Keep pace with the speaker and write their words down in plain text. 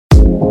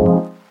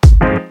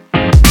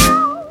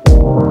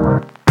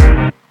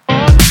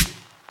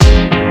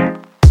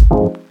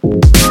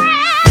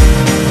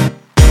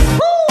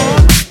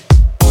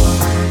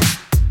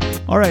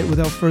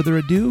without further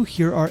ado,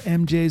 here are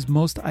MJ's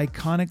most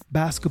iconic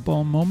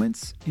basketball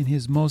moments in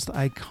his most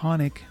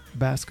iconic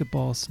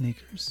basketball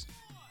sneakers.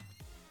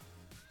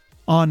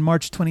 On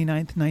March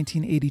 29th,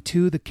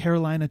 1982, the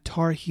Carolina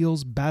Tar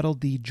Heels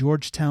battled the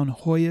Georgetown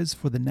Hoyas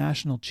for the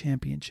national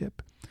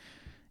championship.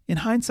 In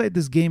hindsight,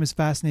 this game is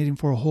fascinating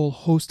for a whole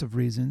host of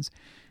reasons.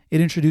 It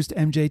introduced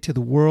MJ to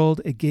the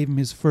world. It gave him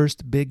his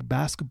first big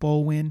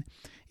basketball win.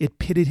 It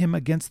pitted him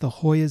against the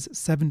Hoyas'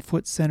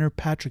 7-foot center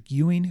Patrick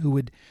Ewing, who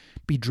would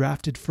be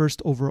drafted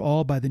first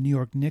overall by the New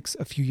York Knicks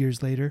a few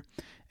years later,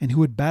 and who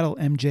would battle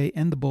MJ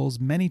and the Bulls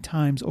many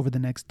times over the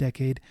next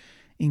decade,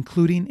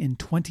 including in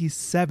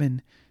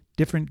 27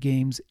 different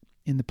games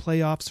in the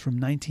playoffs from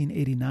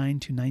 1989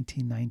 to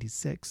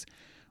 1996,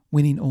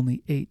 winning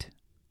only 8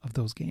 of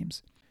those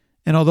games.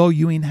 And although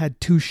Ewing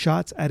had 2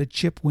 shots at a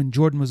chip when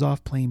Jordan was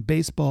off playing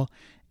baseball,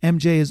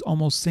 MJ is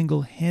almost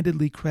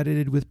single-handedly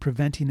credited with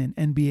preventing an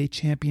NBA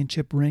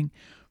championship ring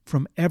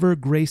from ever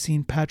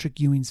gracing Patrick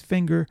Ewing's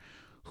finger,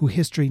 who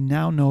history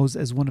now knows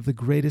as one of the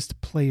greatest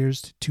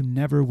players to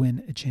never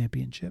win a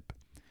championship.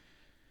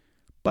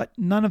 But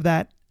none of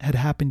that had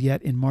happened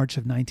yet in March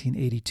of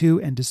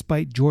 1982, and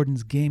despite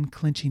Jordan's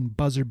game-clinching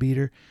buzzer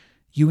beater,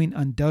 Ewing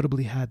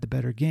undoubtedly had the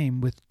better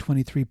game with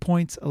 23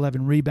 points,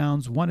 11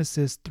 rebounds, 1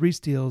 assist, 3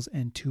 steals,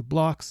 and 2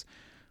 blocks,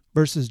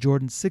 versus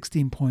Jordan's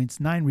 16 points,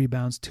 9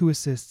 rebounds, 2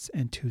 assists,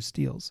 and 2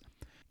 steals.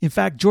 In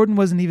fact, Jordan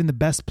wasn't even the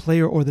best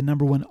player or the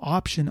number one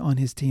option on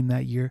his team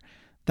that year.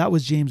 That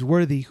was James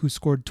Worthy, who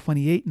scored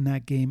 28 in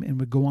that game and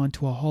would go on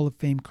to a Hall of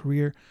Fame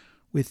career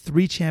with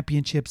 3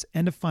 championships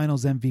and a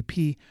Finals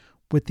MVP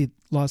with the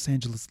Los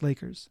Angeles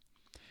Lakers.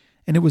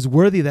 And it was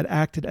Worthy that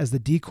acted as the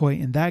decoy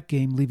in that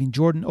game, leaving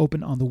Jordan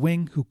open on the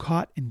wing, who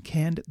caught and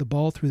canned the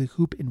ball through the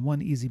hoop in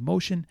one easy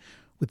motion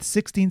with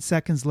 16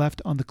 seconds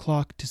left on the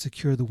clock to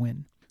secure the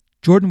win.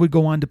 Jordan would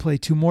go on to play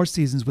 2 more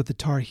seasons with the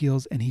Tar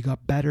Heels, and he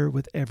got better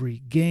with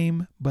every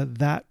game, but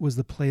that was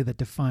the play that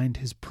defined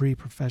his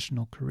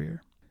pre-professional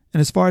career. And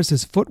as far as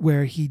his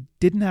footwear, he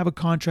didn't have a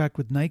contract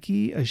with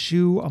Nike, a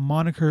shoe, a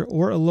moniker,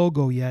 or a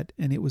logo yet,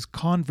 and it was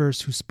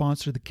Converse who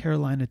sponsored the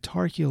Carolina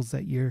Tar Heels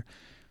that year.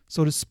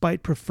 So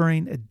despite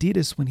preferring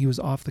Adidas when he was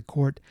off the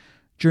court,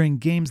 during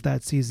games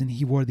that season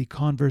he wore the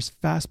Converse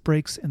Fast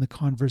Breaks and the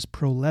Converse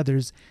Pro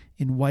Leathers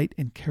in white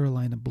and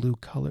Carolina blue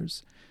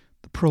colors.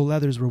 The Pro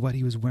Leathers were what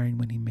he was wearing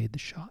when he made the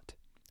shot.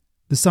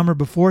 The summer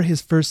before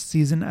his first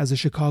season as a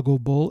Chicago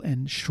Bull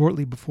and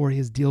shortly before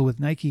his deal with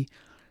Nike,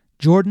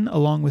 Jordan,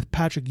 along with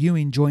Patrick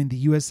Ewing, joined the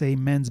USA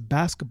men's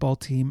basketball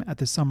team at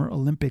the Summer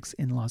Olympics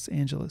in Los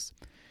Angeles.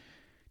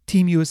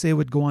 Team USA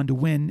would go on to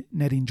win,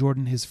 netting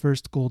Jordan his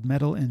first gold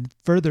medal and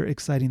further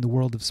exciting the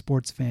world of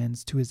sports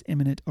fans to his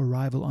imminent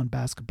arrival on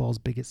basketball's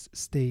biggest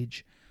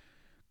stage.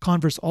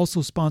 Converse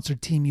also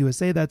sponsored Team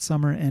USA that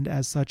summer, and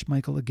as such,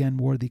 Michael again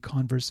wore the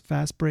Converse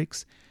Fast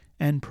Breaks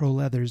and Pro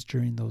Leathers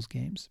during those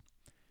games.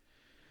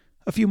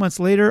 A few months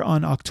later,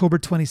 on October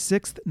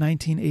 26,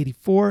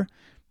 1984,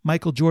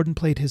 Michael Jordan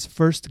played his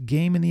first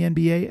game in the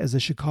NBA as a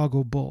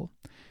Chicago Bull.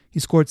 He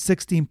scored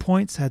 16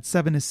 points, had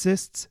 7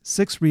 assists,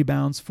 6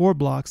 rebounds, 4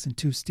 blocks, and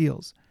 2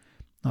 steals.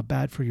 Not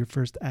bad for your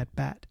first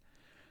at-bat.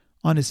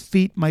 On his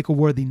feet, Michael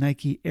wore the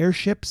Nike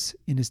Airships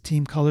in his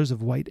team colors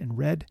of white and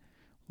red.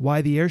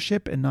 Why the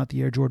Airship and not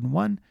the Air Jordan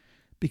 1?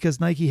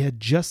 Because Nike had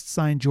just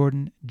signed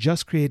Jordan,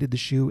 just created the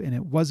shoe, and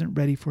it wasn't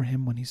ready for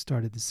him when he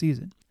started the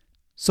season.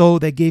 So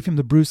they gave him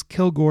the Bruce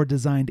Kilgore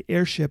designed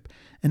Airship,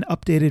 an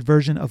updated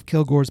version of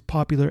Kilgore's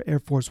popular Air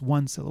Force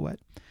One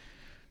silhouette.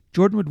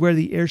 Jordan would wear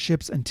the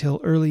Airships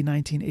until early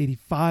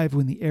 1985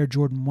 when the Air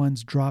Jordan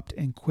 1s dropped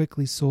and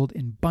quickly sold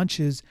in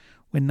bunches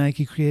when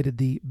Nike created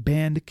the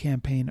Banned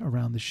campaign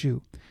around the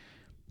shoe.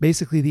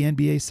 Basically, the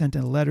NBA sent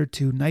a letter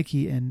to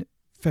Nike in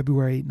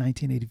February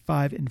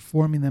 1985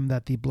 informing them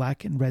that the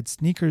black and red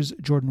sneakers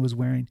Jordan was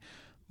wearing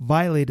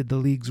violated the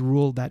league's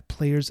rule that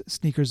players'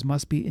 sneakers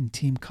must be in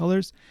team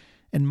colors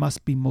and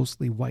must be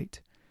mostly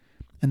white,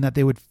 and that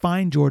they would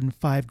fine Jordan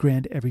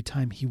 $5,000 every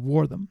time he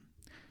wore them.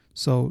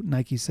 So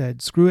Nike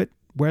said, screw it,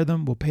 wear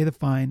them, we'll pay the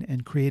fine,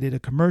 and created a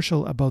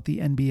commercial about the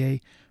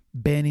NBA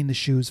banning the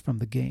shoes from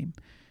the game.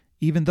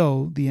 Even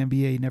though the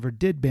NBA never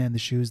did ban the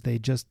shoes, they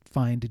just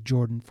fined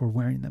Jordan for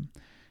wearing them.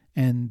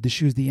 And the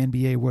shoes the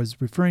NBA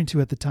was referring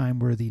to at the time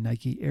were the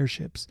Nike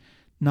Airships,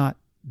 not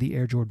the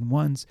Air Jordan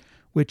 1s,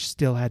 which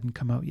still hadn't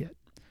come out yet.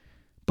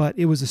 But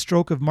it was a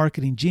stroke of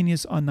marketing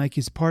genius on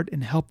Nike's part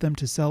and helped them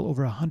to sell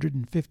over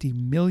 $150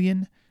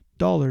 million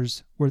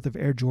worth of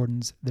Air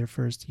Jordans their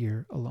first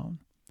year alone.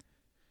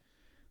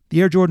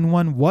 The Air Jordan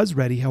 1 was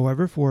ready,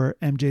 however, for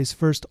MJ's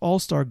first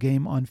All-Star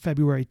game on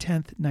February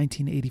 10th,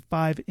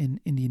 1985 in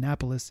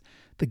Indianapolis,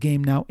 the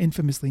game now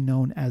infamously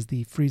known as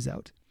the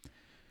Freeze-Out.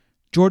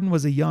 Jordan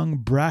was a young,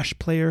 brash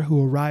player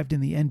who arrived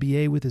in the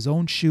NBA with his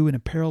own shoe and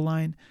apparel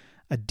line,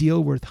 a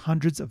deal worth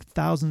hundreds of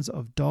thousands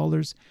of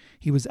dollars.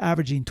 He was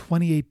averaging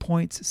 28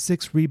 points,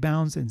 6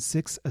 rebounds, and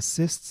 6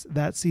 assists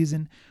that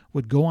season,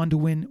 would go on to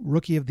win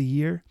Rookie of the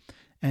Year,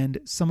 and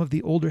some of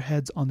the older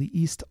heads on the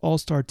East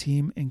All-Star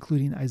team,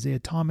 including Isaiah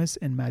Thomas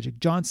and Magic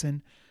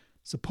Johnson,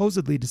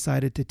 supposedly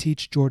decided to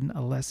teach Jordan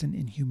a lesson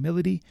in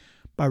humility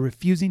by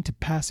refusing to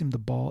pass him the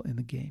ball in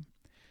the game,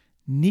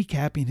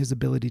 kneecapping his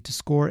ability to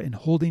score and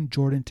holding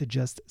Jordan to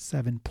just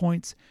 7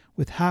 points,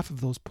 with half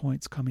of those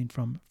points coming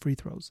from free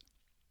throws.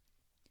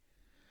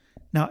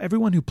 Now,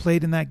 everyone who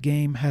played in that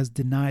game has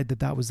denied that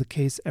that was the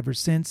case ever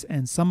since,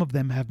 and some of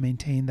them have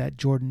maintained that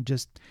Jordan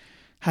just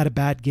had a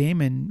bad game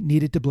and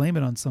needed to blame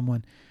it on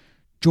someone.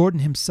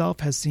 Jordan himself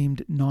has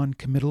seemed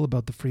non-committal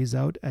about the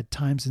freeze-out, at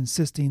times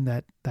insisting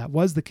that that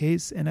was the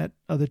case, and at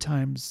other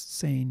times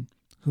saying,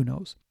 who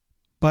knows.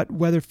 But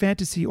whether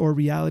fantasy or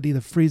reality, the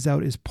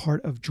freeze-out is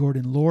part of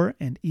Jordan lore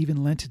and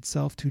even lent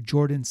itself to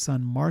Jordan's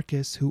son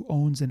Marcus, who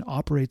owns and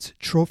operates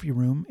Trophy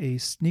Room, a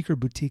sneaker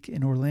boutique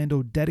in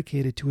Orlando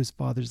dedicated to his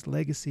father's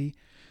legacy,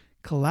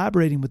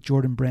 collaborating with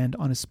Jordan Brand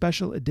on a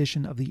special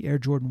edition of the Air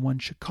Jordan 1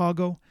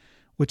 Chicago,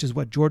 which is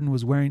what Jordan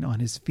was wearing on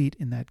his feet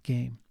in that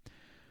game.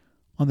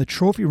 On the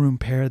Trophy Room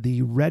pair,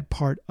 the red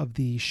part of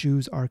the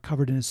shoes are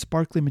covered in a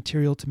sparkly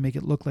material to make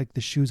it look like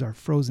the shoes are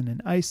frozen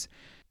in ice,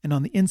 and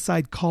on the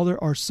inside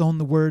collar are sewn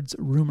the words,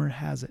 "Rumor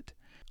has it."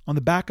 On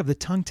the back of the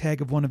tongue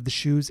tag of one of the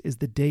shoes is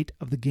the date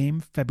of the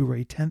game,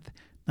 February 10th,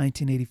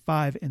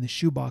 1985, and the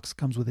shoebox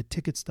comes with a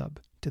ticket stub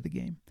to the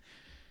game.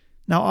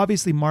 Now,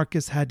 obviously,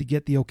 Marcus had to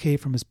get the okay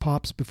from his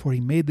pops before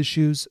he made the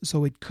shoes,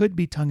 so it could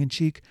be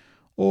tongue-in-cheek,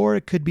 or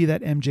it could be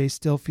that MJ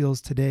still feels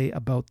today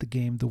about the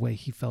game the way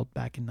he felt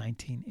back in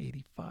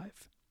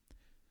 1985.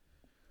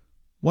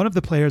 One of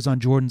the players on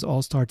Jordan's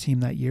All-Star team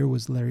that year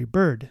was Larry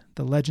Bird,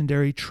 the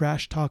legendary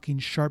trash-talking,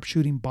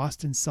 sharp-shooting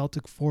Boston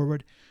Celtic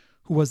forward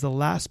who was the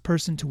last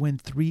person to win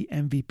 3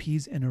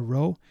 MVPs in a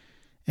row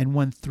and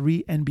won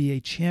 3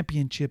 NBA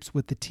championships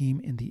with the team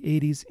in the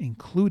 80s,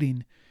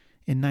 including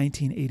in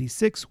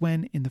 1986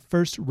 when, in the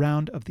first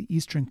round of the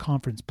Eastern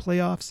Conference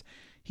playoffs,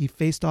 he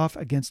faced off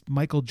against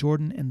Michael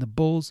Jordan and the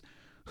Bulls,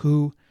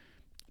 who,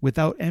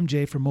 without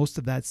MJ for most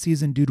of that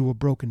season due to a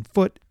broken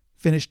foot,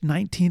 finished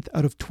 19th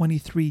out of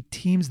 23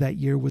 teams that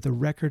year with a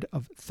record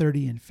of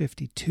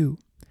 30-52.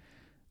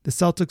 The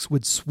Celtics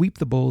would sweep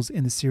the Bulls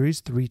in the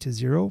series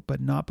 3-0,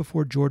 but not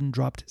before Jordan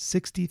dropped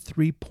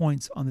 63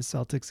 points on the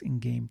Celtics in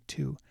Game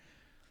 2.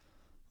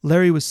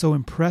 Larry was so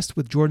impressed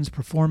with Jordan's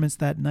performance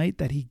that night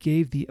that he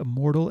gave the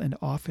immortal and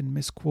often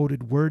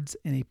misquoted words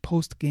in a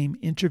post-game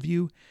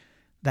interview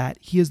that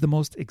he is the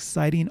most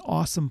exciting,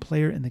 awesome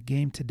player in the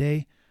game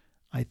today.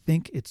 I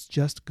think it's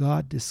just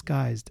God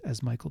disguised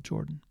as Michael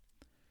Jordan.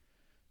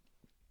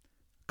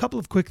 Couple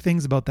of quick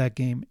things about that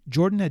game.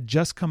 Jordan had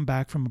just come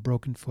back from a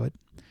broken foot.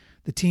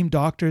 The team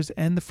doctors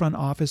and the front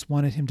office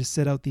wanted him to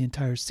sit out the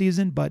entire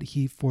season, but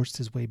he forced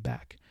his way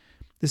back.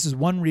 This is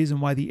one reason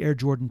why the Air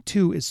Jordan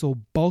 2 is so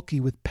bulky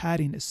with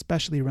padding,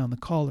 especially around the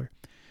collar.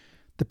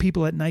 The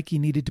people at Nike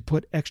needed to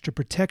put extra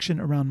protection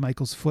around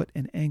Michael's foot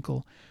and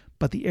ankle,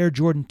 but the Air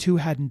Jordan 2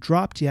 hadn't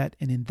dropped yet,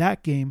 and in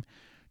that game,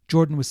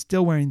 Jordan was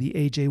still wearing the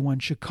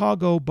AJ1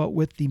 Chicago, but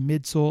with the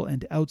midsole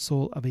and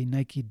outsole of a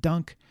Nike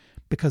Dunk,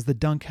 because the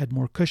Dunk had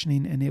more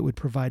cushioning and it would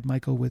provide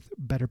Michael with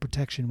better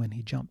protection when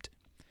he jumped.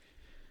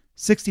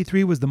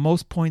 63 was the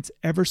most points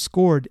ever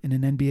scored in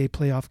an NBA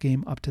playoff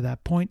game up to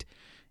that point.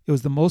 It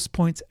was the most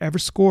points ever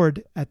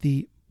scored at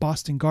the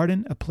Boston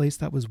Garden, a place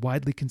that was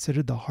widely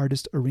considered the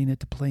hardest arena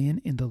to play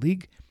in the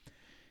league.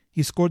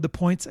 He scored the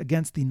points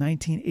against the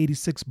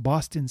 1986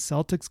 Boston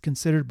Celtics,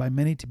 considered by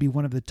many to be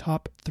one of the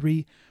top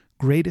 3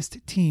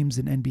 greatest teams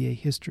in NBA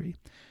history.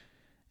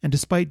 And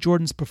despite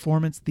Jordan's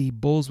performance, the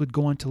Bulls would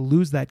go on to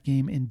lose that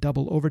game in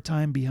double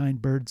overtime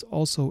behind Bird's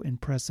also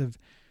impressive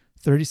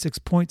 36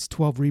 points,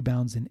 12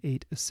 rebounds, and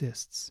 8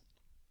 assists.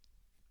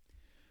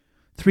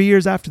 3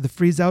 years after the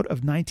freeze-out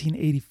of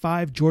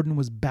 1985, Jordan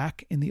was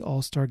back in the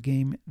All-Star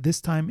game,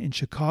 this time in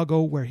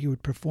Chicago, where he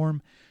would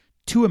perform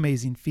 2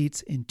 amazing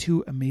feats in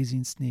 2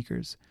 amazing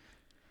sneakers.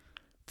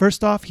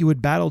 First off, he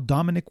would battle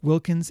Dominic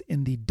Wilkins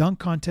in the dunk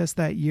contest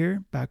that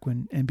year, back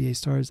when NBA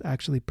stars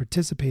actually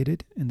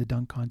participated in the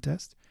dunk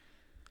contest.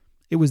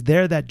 It was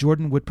there that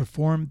Jordan would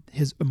perform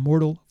his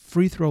immortal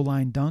free throw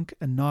line dunk,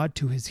 a nod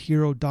to his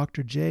hero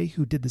Dr. J,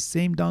 who did the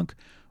same dunk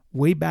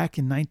way back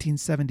in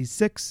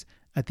 1976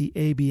 at the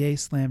ABA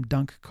Slam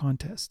Dunk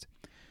Contest.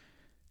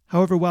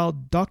 However, while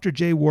Dr.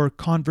 J wore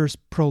Converse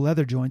Pro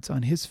Leather joints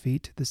on his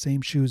feet, the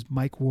same shoes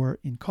Mike wore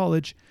in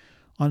college,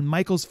 on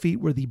Michael's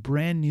feet were the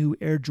brand new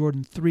Air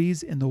Jordan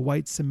 3s in the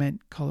white cement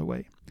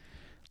colorway.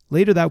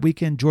 Later that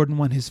weekend, Jordan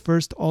won his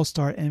first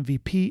All-Star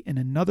MVP in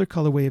another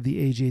colorway of the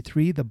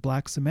AJ3, the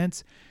black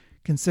cements,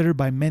 considered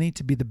by many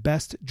to be the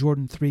best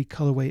Jordan 3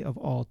 colorway of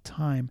all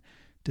time,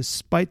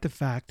 despite the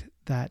fact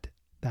that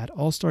that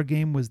All-Star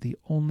game was the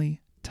only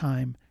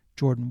time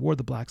Jordan wore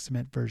the black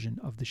cement version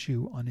of the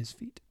shoe on his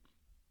feet.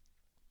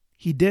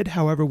 He did,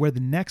 however, wear the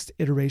next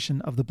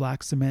iteration of the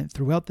black cement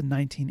throughout the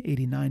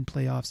 1989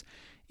 playoffs,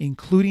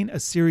 including a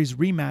series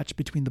rematch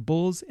between the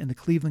Bulls and the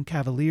Cleveland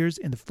Cavaliers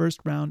in the first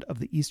round of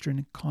the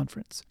Eastern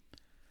Conference.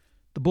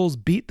 The Bulls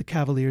beat the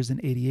Cavaliers in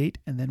 88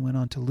 and then went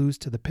on to lose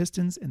to the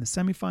Pistons in the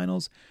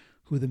semifinals,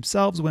 who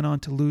themselves went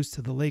on to lose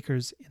to the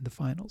Lakers in the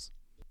finals.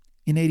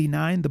 In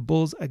 89, the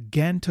Bulls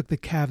again took the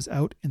Cavs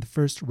out in the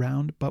first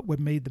round, but what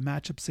made the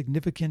matchup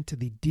significant to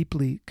the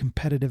deeply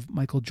competitive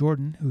Michael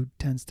Jordan, who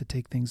tends to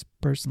take things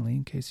personally,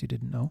 in case you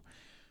didn't know,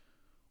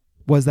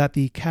 was that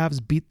the Cavs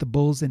beat the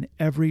Bulls in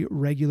every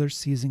regular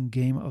season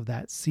game of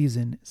that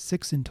season,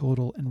 6 in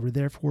total, and were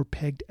therefore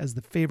pegged as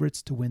the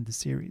favorites to win the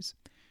series.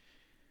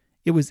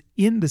 It was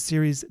in the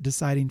series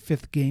deciding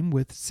 5th game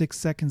with 6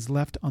 seconds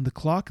left on the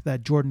clock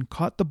that Jordan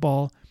caught the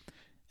ball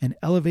and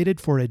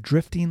elevated for a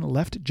drifting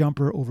left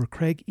jumper over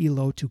Craig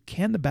Elo to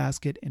can the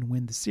basket and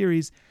win the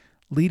series,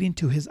 leading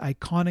to his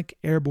iconic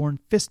airborne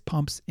fist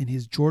pumps in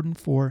his Jordan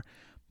 4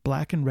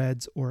 black and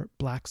reds or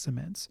black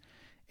cements,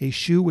 a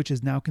shoe which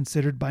is now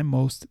considered by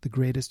most the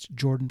greatest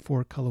Jordan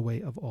 4 colorway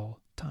of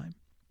all time.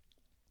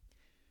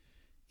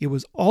 It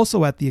was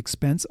also at the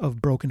expense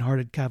of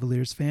broken-hearted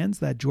Cavaliers fans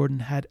that Jordan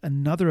had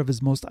another of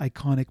his most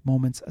iconic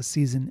moments a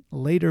season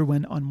later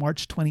when on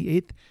March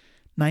 28th,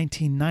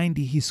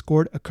 1990, he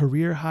scored a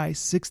career-high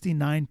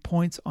 69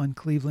 points on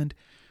Cleveland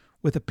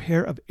with a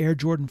pair of Air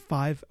Jordan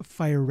 5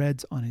 Fire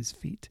Reds on his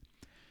feet.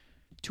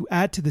 To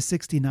add to the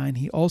 69,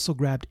 he also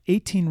grabbed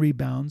 18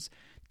 rebounds,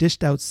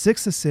 dished out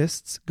 6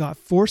 assists, got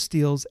 4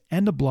 steals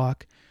and a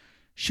block,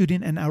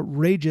 shooting an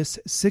outrageous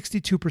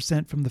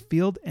 62% from the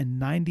field and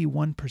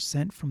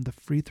 91% from the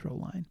free throw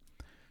line.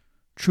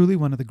 Truly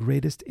one of the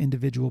greatest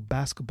individual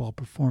basketball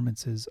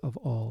performances of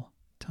all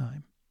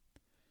time.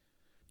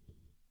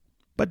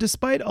 But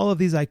despite all of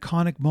these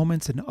iconic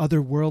moments and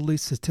otherworldly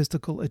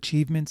statistical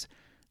achievements,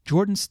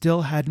 Jordan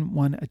still hadn't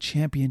won a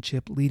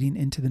championship leading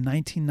into the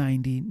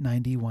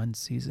 1990-91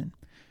 season.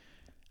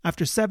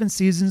 After 7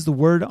 seasons, the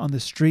word on the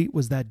street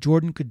was that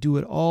Jordan could do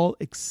it all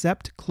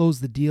except close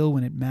the deal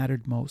when it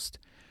mattered most.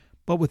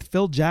 But with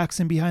Phil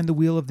Jackson behind the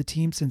wheel of the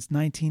team since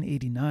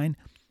 1989,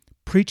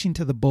 preaching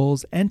to the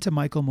Bulls and to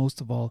Michael most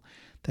of all,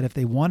 that if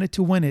they wanted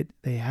to win it,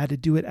 they had to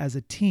do it as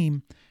a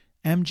team,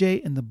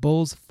 MJ and the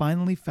Bulls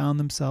finally found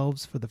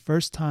themselves for the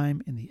first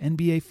time in the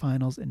NBA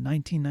Finals in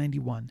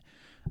 1991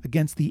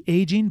 against the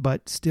aging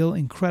but still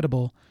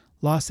incredible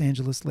Los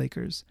Angeles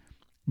Lakers,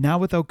 now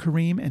without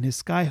Kareem and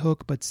his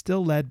skyhook but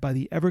still led by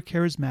the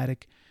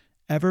ever-charismatic,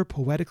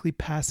 ever-poetically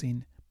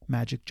passing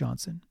Magic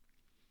Johnson.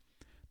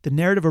 The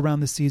narrative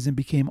around the season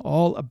became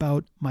all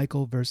about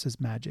Michael versus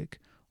Magic,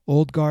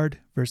 old guard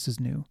versus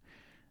new.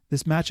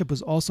 This matchup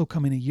was also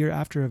coming a year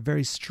after a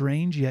very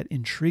strange yet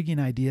intriguing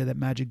idea that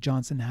Magic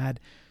Johnson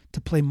had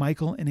to play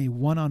Michael in a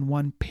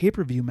one-on-one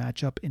pay-per-view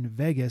matchup in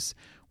Vegas,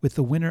 with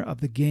the winner of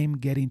the game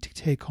getting to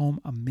take home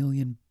 $1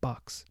 million.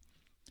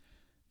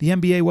 The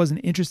NBA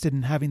wasn't interested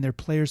in having their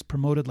players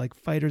promoted like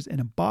fighters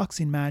in a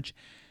boxing match,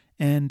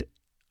 and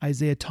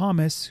Isaiah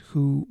Thomas,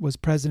 who was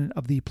president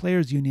of the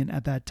Players Union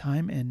at that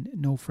time and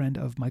no friend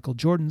of Michael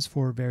Jordan's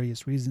for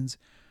various reasons,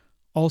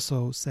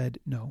 also said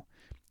no,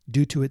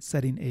 due to it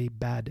setting a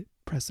bad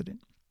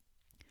precedent.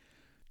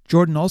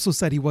 Jordan also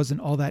said he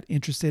wasn't all that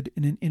interested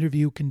in an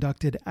interview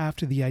conducted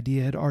after the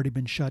idea had already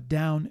been shut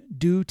down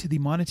due to the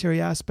monetary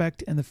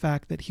aspect and the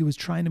fact that he was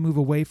trying to move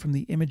away from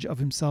the image of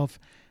himself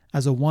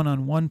as a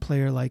one-on-one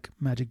player like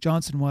Magic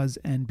Johnson was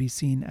and be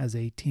seen as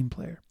a team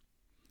player,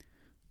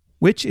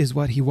 which is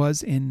what he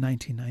was in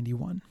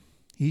 1991.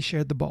 He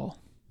shared the ball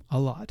a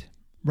lot,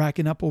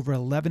 racking up over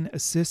 11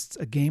 assists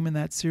a game in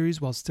that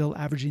series while still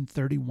averaging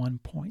 31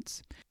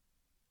 points.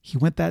 He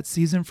went that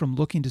season from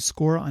looking to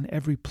score on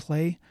every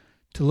play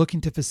to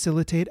looking to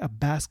facilitate a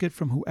basket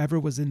from whoever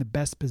was in the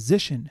best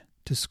position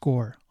to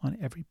score on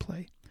every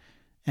play.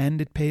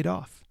 And it paid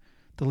off.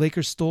 The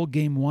Lakers stole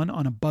Game 1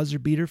 on a buzzer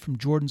beater from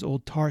Jordan's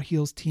old Tar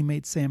Heels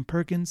teammate Sam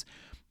Perkins,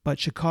 but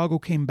Chicago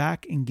came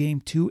back in Game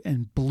 2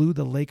 and blew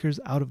the Lakers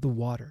out of the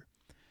water.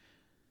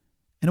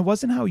 And it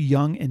wasn't how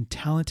young and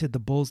talented the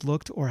Bulls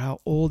looked or how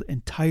old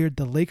and tired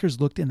the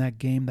Lakers looked in that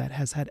game that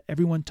has had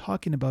everyone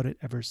talking about it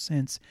ever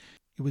since.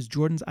 It was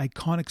Jordan's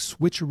iconic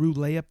switcheroo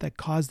layup that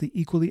caused the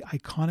equally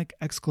iconic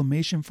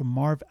exclamation from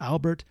Marv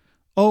Albert,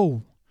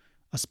 "Oh,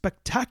 a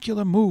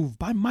spectacular move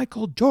by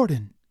Michael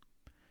Jordan."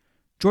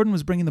 Jordan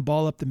was bringing the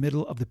ball up the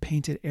middle of the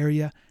painted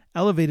area,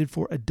 elevated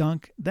for a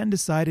dunk, then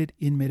decided,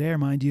 in midair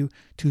mind you,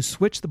 to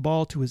switch the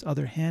ball to his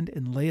other hand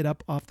and lay it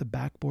up off the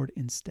backboard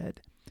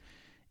instead.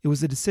 It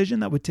was a decision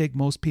that would take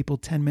most people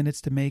 10 minutes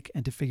to make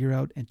and to figure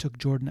out, and took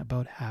Jordan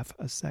about half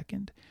a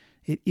second.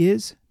 It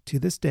is, to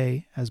this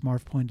day, as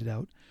Marv pointed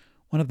out,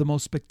 one of the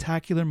most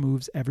spectacular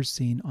moves ever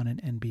seen on an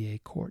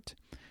NBA court.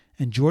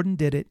 And Jordan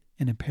did it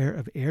in a pair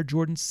of Air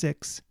Jordan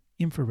 6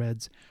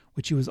 infrareds,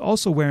 which he was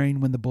also wearing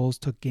when the Bulls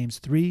took Games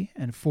 3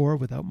 and 4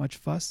 without much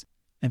fuss,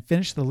 and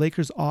finished the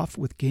Lakers off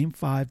with Game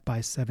 5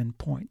 by 7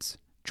 points.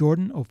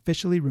 Jordan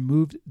officially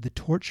removed the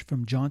torch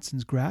from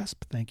Johnson's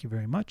grasp, thank you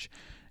very much,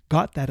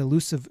 got that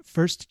elusive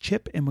first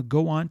chip, and would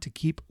go on to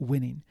keep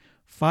winning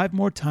 5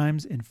 more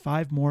times in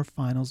 5 more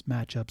finals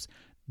matchups,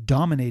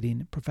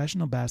 dominating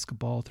professional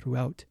basketball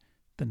throughout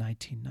the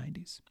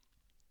 1990s.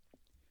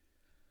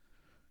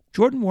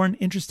 Jordan wore an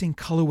interesting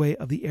colorway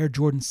of the Air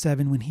Jordan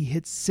 7 when he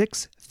hit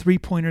 6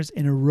 three-pointers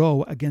in a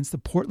row against the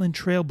Portland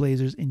Trail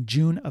Blazers in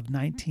June of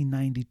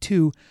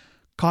 1992,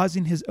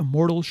 causing his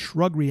immortal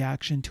shrug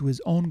reaction to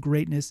his own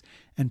greatness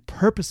and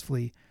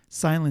purposefully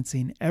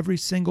silencing every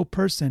single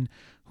person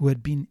who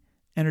had been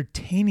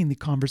entertaining the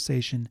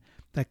conversation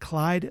that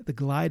Clyde the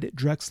Glide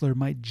Drexler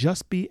might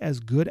just be as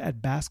good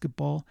at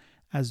basketball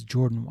as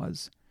Jordan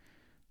was.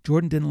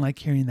 Jordan didn't like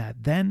hearing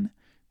that then,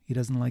 he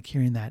doesn't like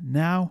hearing that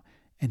now,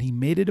 and he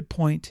made it a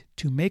point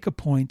to make a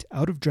point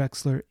out of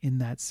Drexler in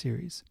that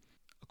series.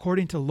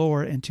 According to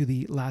lore and to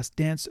the Last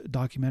Dance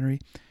documentary,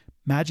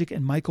 Magic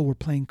and Michael were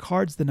playing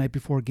cards the night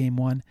before Game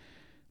 1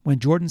 when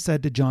Jordan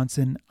said to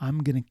Johnson, "I'm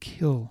going to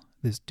kill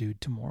this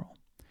dude tomorrow."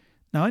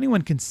 Now,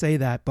 anyone can say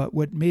that, but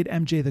what made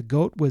MJ the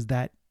GOAT was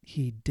that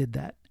he did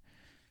that.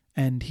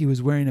 And he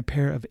was wearing a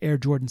pair of Air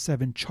Jordan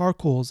 7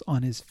 charcoals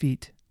on his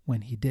feet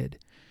when he did.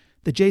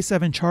 The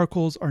J7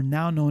 charcoals are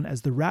now known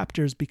as the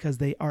Raptors because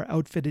they are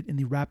outfitted in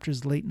the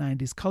Raptors' late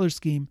 90s color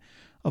scheme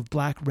of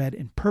black, red,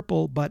 and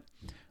purple. But,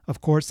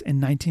 of course, in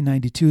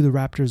 1992, the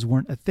Raptors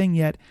weren't a thing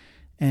yet,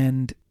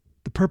 and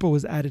the purple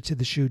was added to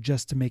the shoe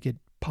just to make it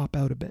pop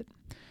out a bit.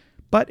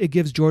 But it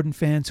gives Jordan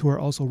fans who are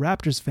also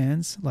Raptors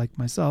fans, like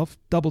myself,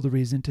 double the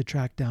reason to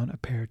track down a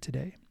pair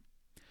today.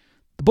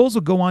 The Bulls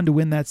would go on to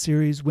win that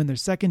series, win their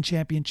second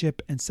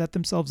championship, and set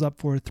themselves up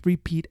for a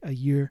three-peat a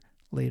year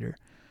later.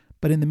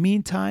 But in the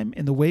meantime,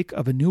 in the wake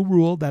of a new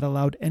rule that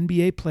allowed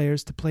NBA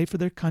players to play for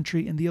their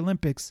country in the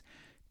Olympics,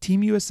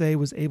 Team USA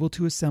was able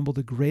to assemble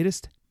the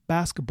greatest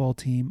basketball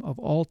team of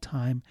all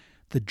time,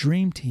 the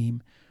Dream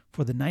Team,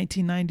 for the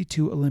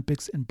 1992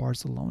 Olympics in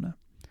Barcelona.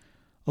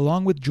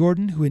 Along with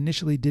Jordan, who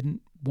initially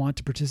didn't want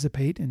to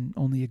participate and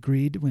only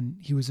agreed when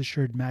he was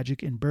assured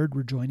Magic and Bird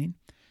were joining,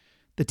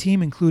 the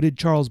team included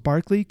Charles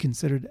Barkley,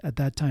 considered at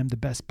that time the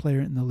best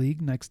player in the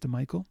league next to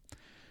Michael,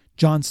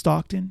 John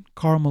Stockton,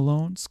 Karl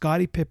Malone,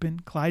 Scottie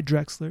Pippen, Clyde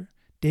Drexler,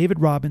 David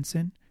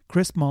Robinson,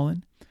 Chris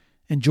Mullin,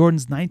 and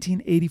Jordan's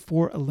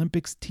 1984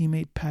 Olympics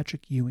teammate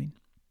Patrick Ewing.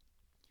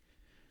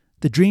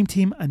 The Dream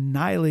Team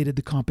annihilated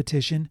the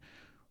competition,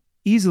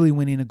 easily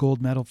winning a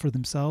gold medal for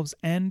themselves,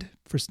 and,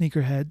 for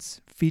sneakerheads,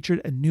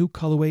 featured a new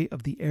colorway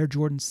of the Air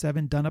Jordan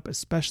 7 done up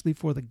especially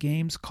for the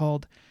games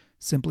called,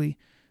 simply,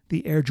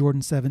 the Air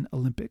Jordan 7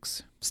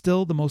 Olympics.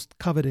 Still the most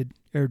coveted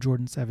Air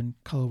Jordan 7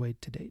 colorway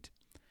to date.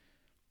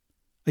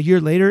 A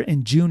year later,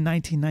 in June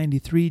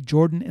 1993,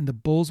 Jordan and the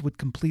Bulls would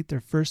complete their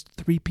first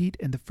three-peat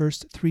and the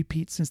first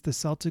three-peat since the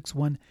Celtics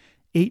won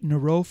 8 in a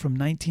row from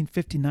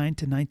 1959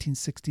 to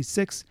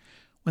 1966,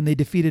 when they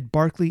defeated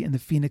Barkley and the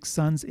Phoenix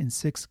Suns in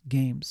 6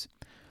 games.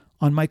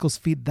 On Michael's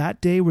feet that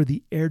day were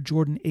the Air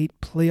Jordan 8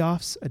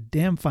 Playoffs, a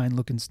damn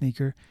fine-looking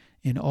sneaker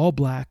in all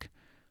black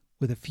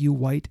with a few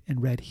white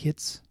and red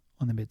hits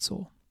on the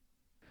midsole.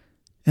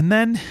 And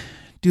then,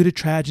 due to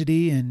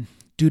tragedy and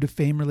due to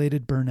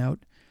fame-related burnout,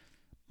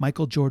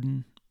 Michael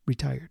Jordan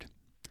retired.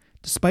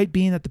 Despite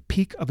being at the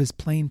peak of his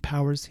playing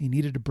powers, he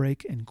needed a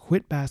break and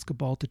quit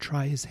basketball to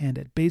try his hand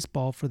at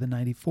baseball for the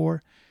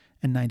 94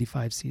 and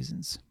 95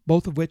 seasons,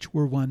 both of which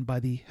were won by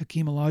the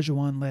Hakeem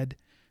Olajuwon-led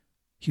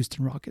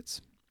Houston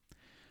Rockets.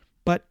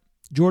 But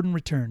Jordan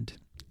returned,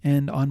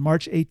 and on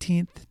March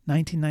 18th,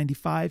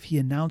 1995, he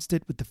announced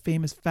it with the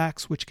famous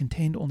fax which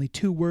contained only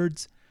 2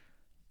 words,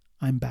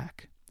 "I'm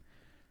back."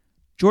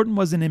 Jordan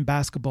wasn't in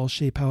basketball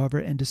shape, however,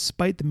 and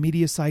despite the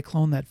media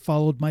cyclone that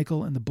followed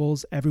Michael and the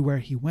Bulls everywhere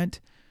he went,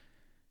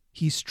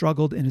 he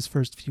struggled in his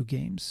first few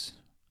games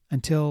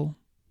until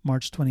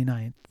March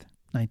 29th,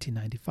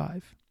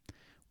 1995.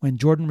 When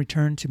Jordan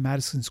returned to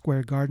Madison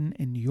Square Garden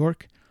in New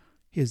York,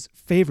 his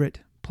favorite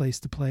place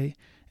to play,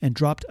 and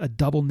dropped a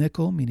double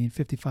nickel, meaning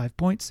 55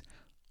 points,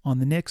 on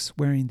the Knicks,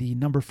 wearing the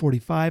number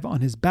 45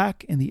 on his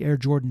back and the Air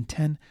Jordan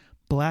 10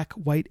 black,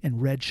 white,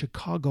 and red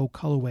Chicago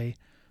colorway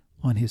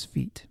on his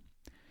feet.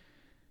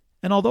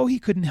 And although he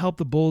couldn't help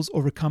the Bulls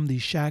overcome the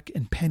Shaq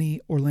and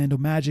Penny Orlando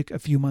Magic a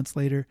few months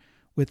later,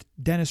 with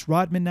Dennis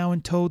Rodman now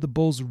in tow, the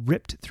Bulls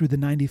ripped through the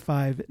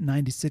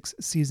 95-96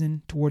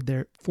 season toward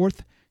their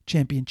 4th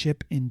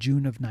championship in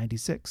June of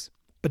 96.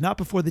 But not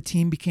before the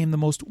team became the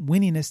most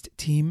winningest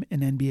team in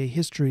NBA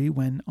history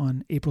when,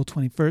 on April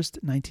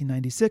 21st,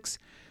 1996,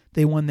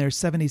 they won their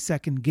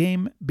 72nd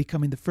game,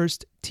 becoming the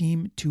first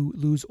team to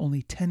lose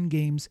only 10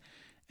 games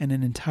in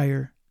an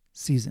entire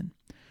season.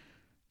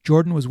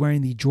 Jordan was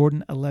wearing the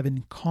Jordan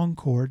 11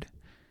 Concorde,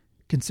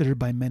 considered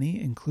by many,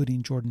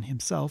 including Jordan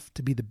himself,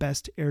 to be the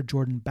best Air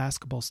Jordan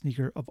basketball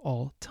sneaker of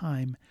all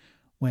time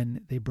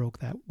when they broke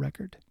that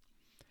record.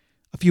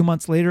 A few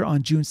months later,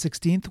 on June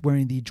 16th,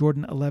 wearing the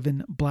Jordan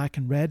 11 black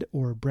and red,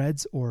 or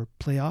Breads, or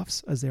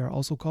Playoffs, as they are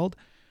also called,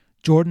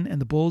 Jordan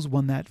and the Bulls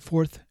won that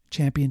 4th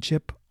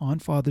championship on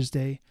Father's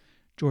Day,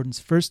 Jordan's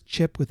first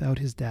chip without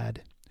his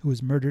dad, who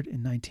was murdered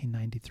in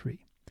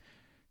 1993.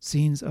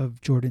 Scenes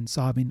of Jordan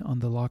sobbing on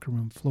the locker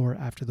room floor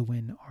after the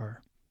win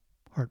are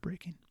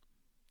heartbreaking.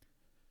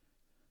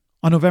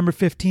 On November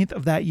 15th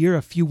of that year,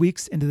 a few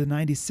weeks into the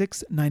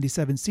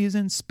 96-97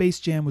 season, Space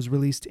Jam was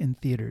released in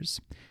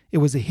theaters. It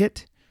was a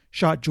hit,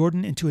 shot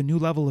Jordan into a new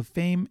level of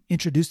fame,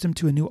 introduced him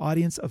to a new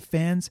audience of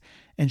fans,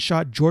 and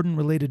shot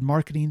Jordan-related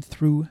marketing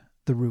through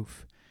the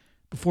roof.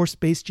 Before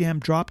Space Jam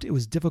dropped, it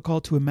was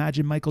difficult to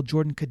imagine Michael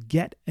Jordan could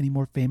get any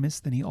more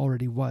famous than he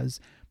already was,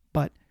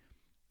 but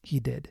he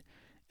did.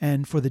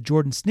 And for the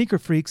Jordan sneaker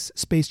freaks,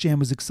 Space Jam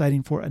was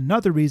exciting for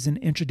another reason,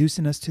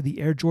 introducing us to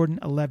the Air Jordan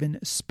 11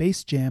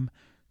 Space Jam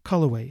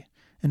colorway,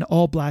 an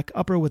all-black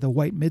upper with a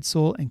white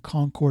midsole and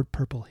Concord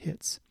purple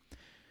hits.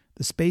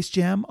 The Space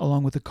Jam,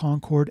 along with the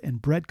Concord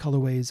and Bread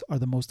colorways, are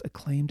the most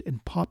acclaimed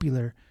and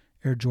popular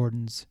Air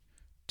Jordans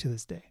to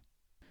this day.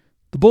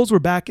 The Bulls were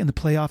back in the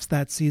playoffs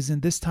that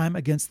season, this time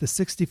against the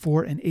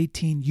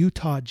 64-18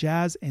 Utah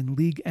Jazz and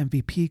league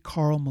MVP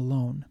Karl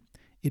Malone.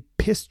 It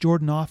pissed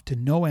Jordan off to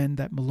no end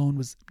that Malone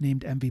was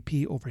named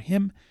MVP over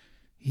him.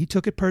 He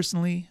took it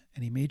personally,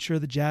 and he made sure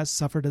the Jazz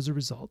suffered as a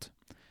result.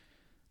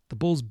 The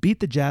Bulls beat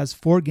the Jazz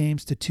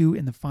 4-2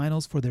 in the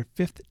finals for their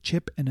fifth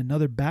chip and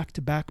another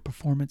back-to-back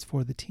performance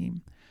for the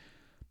team.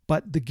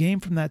 But the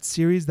game from that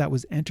series that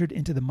was entered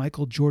into the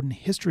Michael Jordan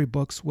history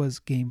books was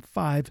Game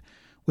 5,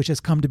 which has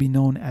come to be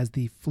known as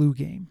the flu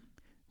game.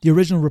 The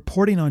original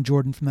reporting on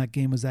Jordan from that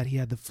game was that he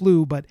had the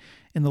flu, but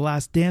in the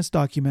Last Dance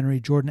documentary,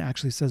 Jordan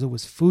actually says it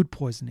was food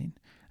poisoning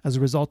as a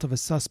result of a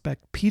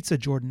suspect pizza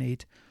Jordan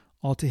ate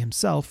all to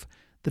himself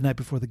the night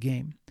before the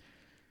game.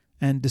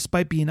 And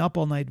despite being up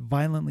all night,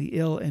 violently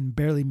ill, and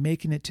barely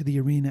making it to the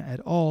arena at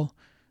all,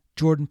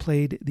 Jordan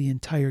played the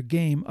entire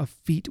game, a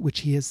feat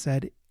which he has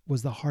said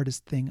was the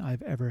hardest thing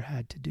I've ever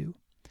had to do.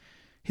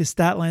 His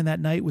stat line that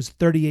night was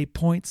 38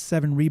 points,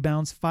 7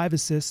 rebounds, 5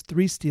 assists,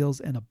 3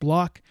 steals, and a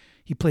block.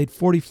 He played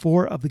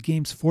 44 of the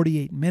game's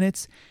 48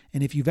 minutes,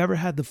 and if you've ever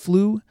had the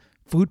flu,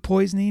 food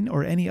poisoning,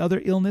 or any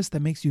other illness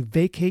that makes you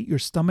vacate your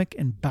stomach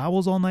and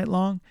bowels all night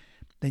long,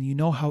 then you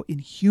know how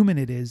inhuman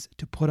it is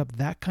to put up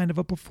that kind of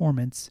a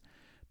performance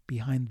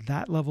behind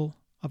that level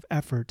of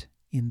effort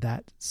in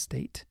that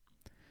state.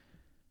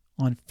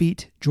 On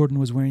feet, Jordan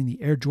was wearing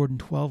the Air Jordan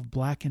 12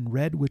 black and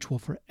red, which will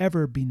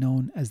forever be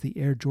known as the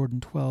Air Jordan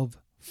 12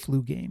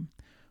 flu game,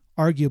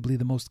 arguably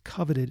the most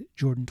coveted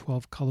Jordan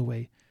 12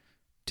 colorway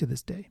to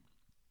this day.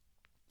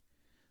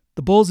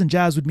 The Bulls and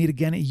Jazz would meet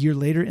again a year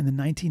later in the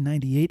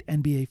 1998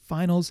 NBA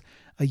Finals,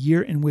 a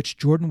year in which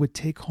Jordan would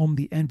take home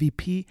the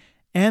MVP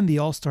and the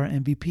All-Star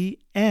MVP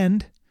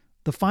and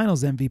the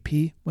Finals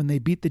MVP when they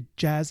beat the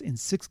Jazz in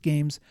 6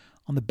 games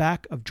on the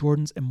back of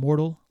Jordan's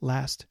immortal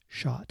last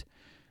shot.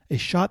 A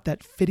shot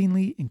that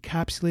fittingly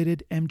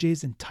encapsulated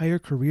MJ's entire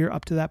career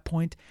up to that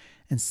point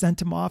and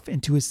sent him off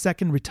into his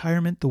second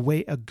retirement the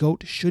way a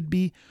GOAT should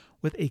be,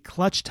 with a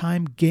clutch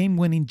time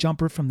game-winning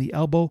jumper from the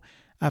elbow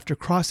after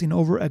crossing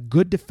over a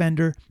good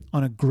defender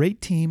on a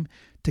great team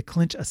to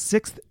clinch a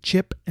 6th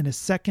chip and a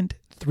second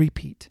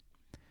three-peat.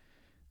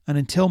 And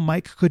until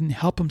Mike couldn't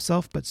help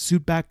himself but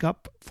suit back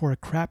up for a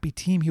crappy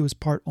team he was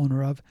part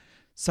owner of,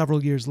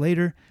 several years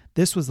later,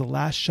 this was the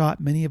last shot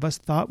many of us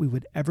thought we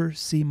would ever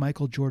see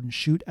Michael Jordan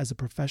shoot as a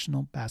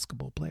professional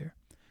basketball player.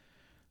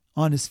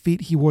 On his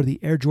feet, he wore the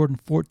Air Jordan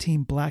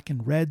 14 black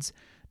and reds,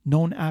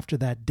 known after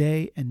that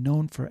day and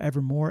known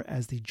forevermore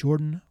as the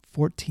Jordan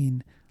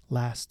 14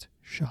 last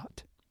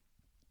shot.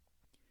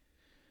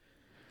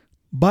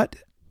 But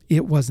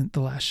it wasn't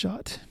the last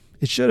shot.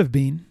 It should have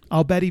been.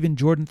 I'll bet even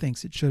Jordan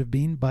thinks it should have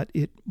been, but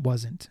it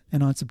wasn't.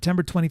 And on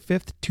September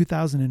 25th,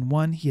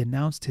 2001, he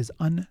announced his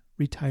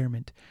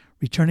unretirement,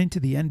 returning to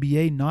the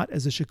NBA not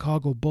as a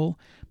Chicago Bull,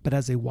 but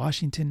as a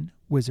Washington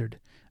Wizard,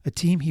 a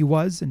team he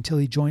was, until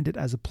he joined it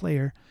as a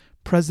player,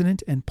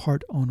 president, and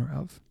part owner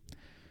of.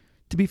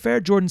 To be fair,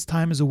 Jordan's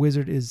time as a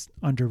Wizard is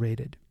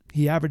underrated.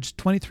 He averaged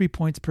 23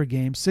 points per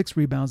game, 6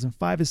 rebounds, and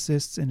 5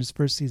 assists in his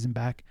first season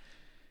back.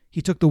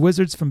 He took the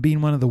Wizards from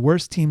being one of the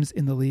worst teams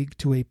in the league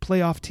to a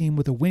playoff team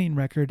with a winning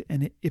record,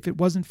 and if it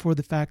wasn't for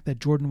the fact that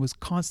Jordan was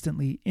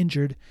constantly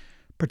injured,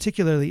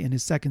 particularly in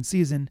his second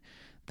season,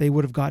 they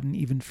would have gotten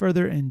even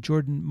further, and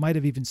Jordan might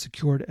have even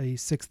secured a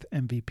 6th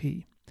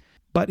MVP.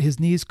 But his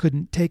knees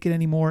couldn't take it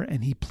anymore,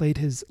 and he played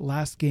his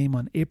last game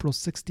on April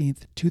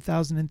 16th,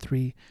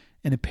 2003,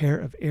 in a pair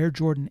of Air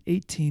Jordan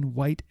 18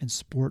 White and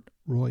Sport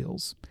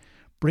Royals,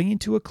 bringing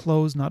to a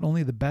close not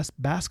only the best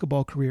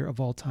basketball career of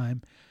all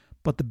time,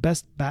 but the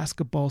best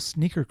basketball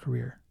sneaker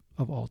career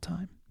of all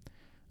time.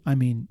 I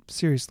mean,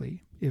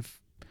 seriously,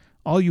 if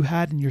all you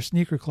had in your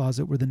sneaker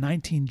closet were the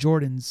 19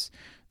 Jordans,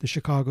 the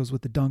Chicagos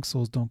with the dunk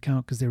soles don't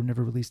count because they were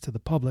never released to the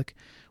public,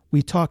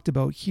 we talked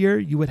about here,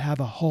 you would have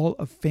a Hall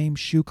of Fame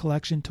shoe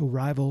collection to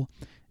rival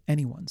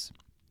anyone's.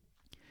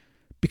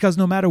 Because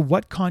no matter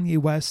what Kanye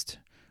West,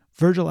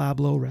 Virgil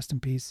Abloh, rest in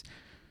peace,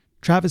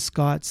 Travis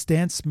Scott,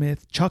 Stan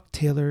Smith, Chuck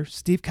Taylor,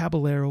 Steve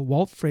Caballero,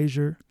 Walt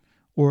Frazier,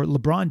 or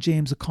LeBron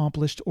James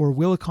accomplished or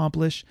will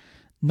accomplish,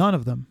 none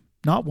of them,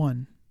 not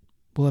one,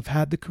 will have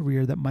had the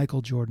career that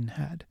Michael Jordan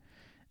had.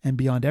 And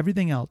beyond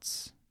everything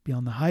else,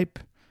 beyond the hype,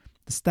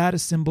 the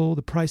status symbol,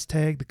 the price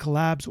tag, the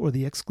collabs, or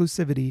the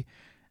exclusivity,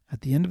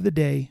 at the end of the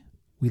day,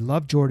 we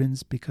love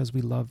Jordans because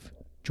we love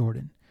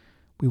Jordan.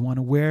 We want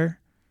to wear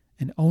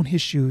and own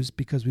his shoes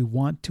because we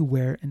want to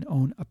wear and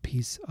own a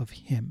piece of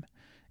him,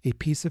 a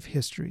piece of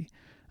history,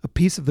 a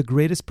piece of the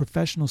greatest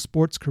professional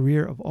sports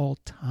career of all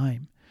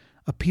time,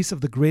 a piece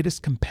of the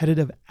greatest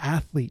competitive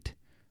athlete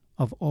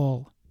of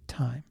all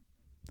time.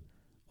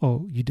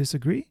 Oh, you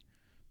disagree?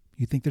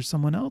 You think there's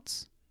someone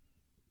else?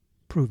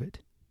 Prove it.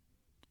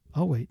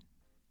 I'll wait.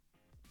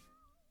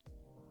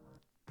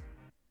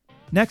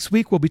 Next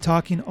week, we'll be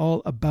talking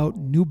all about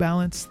New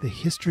Balance, the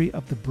history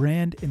of the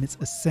brand and its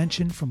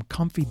ascension from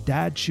comfy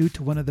dad shoe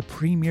to one of the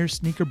premier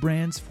sneaker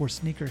brands for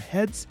sneaker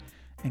heads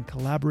and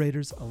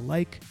collaborators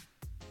alike.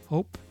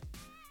 Hope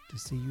to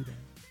see you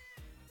then.